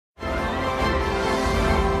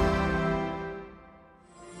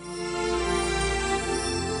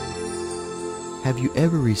Have you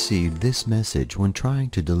ever received this message when trying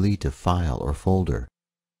to delete a file or folder?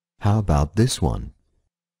 How about this one?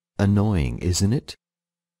 Annoying, isn't it?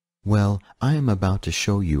 Well, I am about to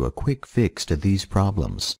show you a quick fix to these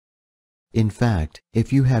problems. In fact,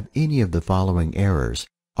 if you have any of the following errors,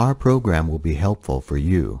 our program will be helpful for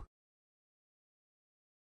you.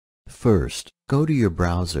 First, go to your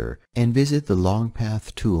browser and visit the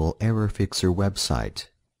LongPath Tool Error Fixer website.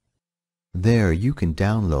 There you can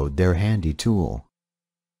download their handy tool.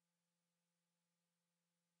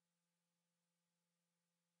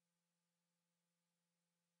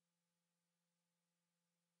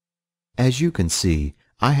 As you can see,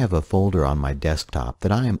 I have a folder on my desktop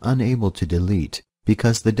that I am unable to delete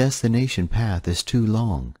because the destination path is too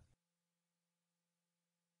long.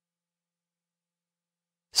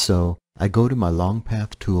 So, I go to my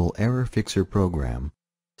LongPath Tool Error Fixer program,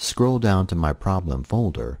 scroll down to my problem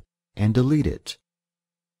folder, and delete it.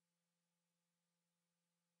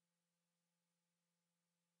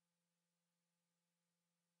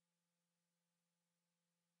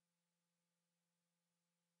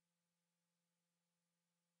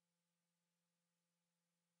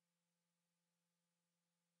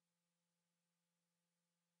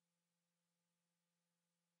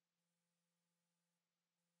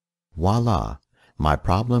 Voila! My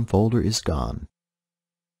problem folder is gone.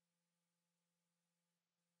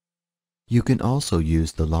 You can also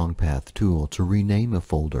use the LongPath tool to rename a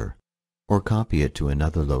folder or copy it to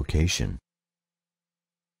another location.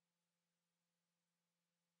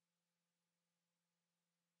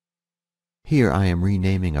 Here I am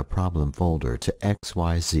renaming a problem folder to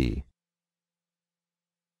XYZ.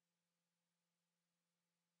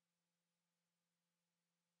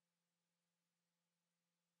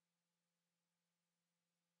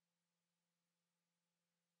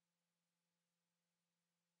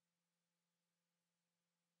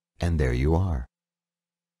 And there you are.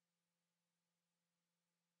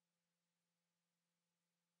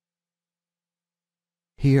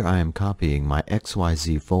 Here I am copying my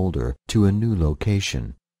XYZ folder to a new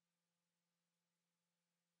location.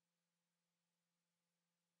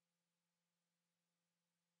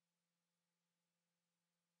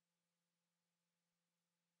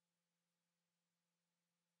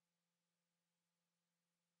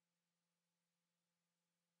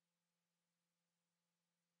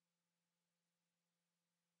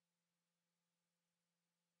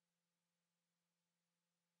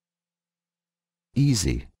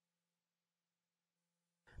 Easy.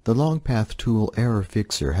 The LongPath Tool Error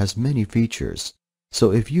Fixer has many features,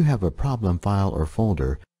 so if you have a problem file or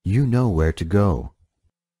folder, you know where to go.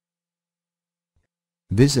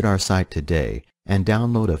 Visit our site today and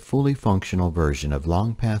download a fully functional version of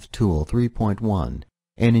LongPath Tool 3.1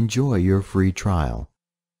 and enjoy your free trial.